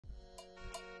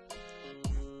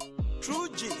True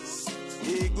G's.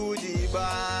 He good, he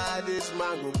bad. This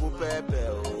man go put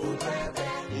pepper.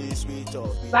 He sweet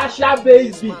up. Sasha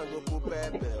baby.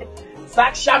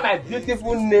 Sasha, my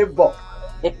beautiful neighbor.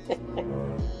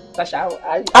 Sasha,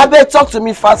 I beg talk to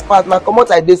me fast now. Come out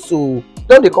like this so.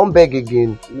 Don't they come beg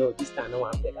again? No, this time I don't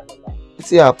want to beg. I don't like. What's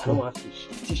happen? I don't want fish.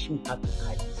 Teach me how to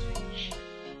catch this fish.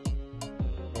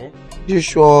 Eh? You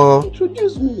sure?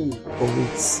 Introduce me. Oh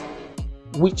wait.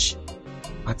 Which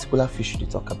particular fish you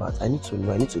talk about? I need to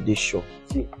know. I need to be sure.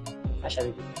 See,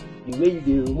 Sasha, the way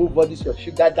you remove all this your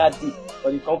sugar daddy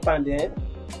for the compound, eh?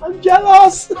 I'm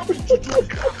jealous.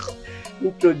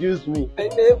 Introduce me. I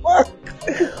never.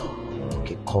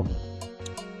 Okay, come.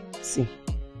 See,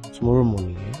 tomorrow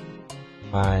morning,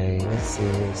 by let's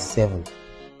say 7,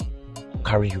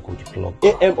 carry you go to the club.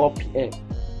 AM or PM?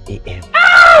 AM.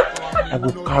 I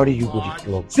will carry you go to the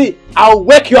club. See, I'll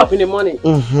wake you up in the morning.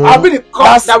 I'll be the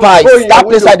that spice. That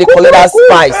place I they collect that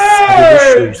spice. I will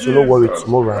show you. So don't worry.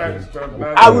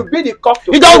 Tomorrow I will be the cock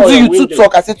to. You don't do. You two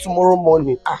talk. I say tomorrow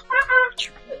morning.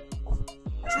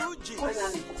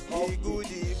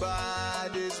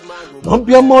 Don't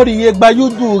be a mori yegba you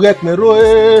do get me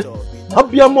roe.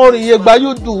 Don't be a mori yegba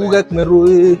you do get me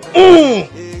roe.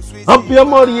 Don't be a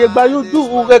mori yegba you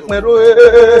do get me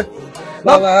roe.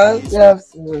 Baba,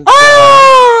 yes.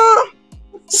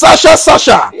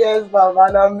 Sasha. Yes,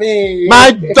 Baba, na me.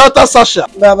 My daughter Sasha.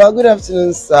 Baba, good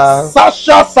afternoon, sir.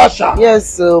 Sasha.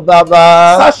 Yes, sir,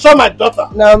 Baba. Sasha, my daughter.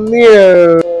 Na me.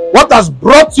 What has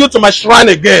brought you to my shrine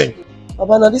again?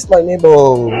 Baba, now this my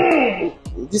neighbor.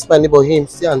 This my neighbor, him,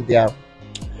 see and there.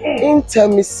 Him tell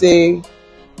me say,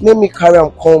 make me carry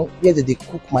him come where they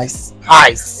cook my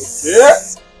spice.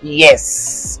 Okay.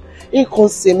 Yes. He can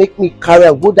say make me carry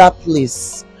him go that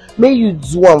place. May you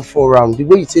do one for him the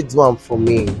way you say do one for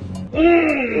me.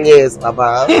 Yes,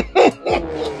 Baba.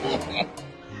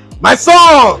 My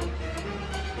son,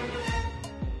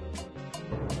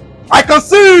 I can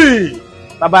see.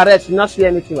 Baba, rest. You not see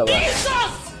anything, Baba.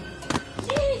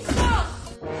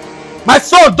 My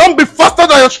son, don't be faster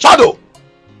than your shadow.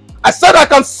 I said I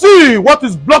can see what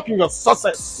is blocking your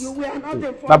success. You were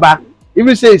not Baba, if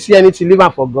you say you see anything, leave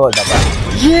am for God, Baba.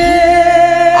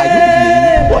 Yeah. Are you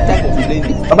playing? What type of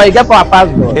lady? Baba, you get for a pass,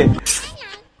 bro.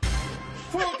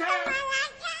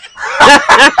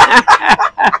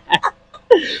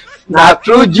 Na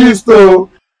true gist o.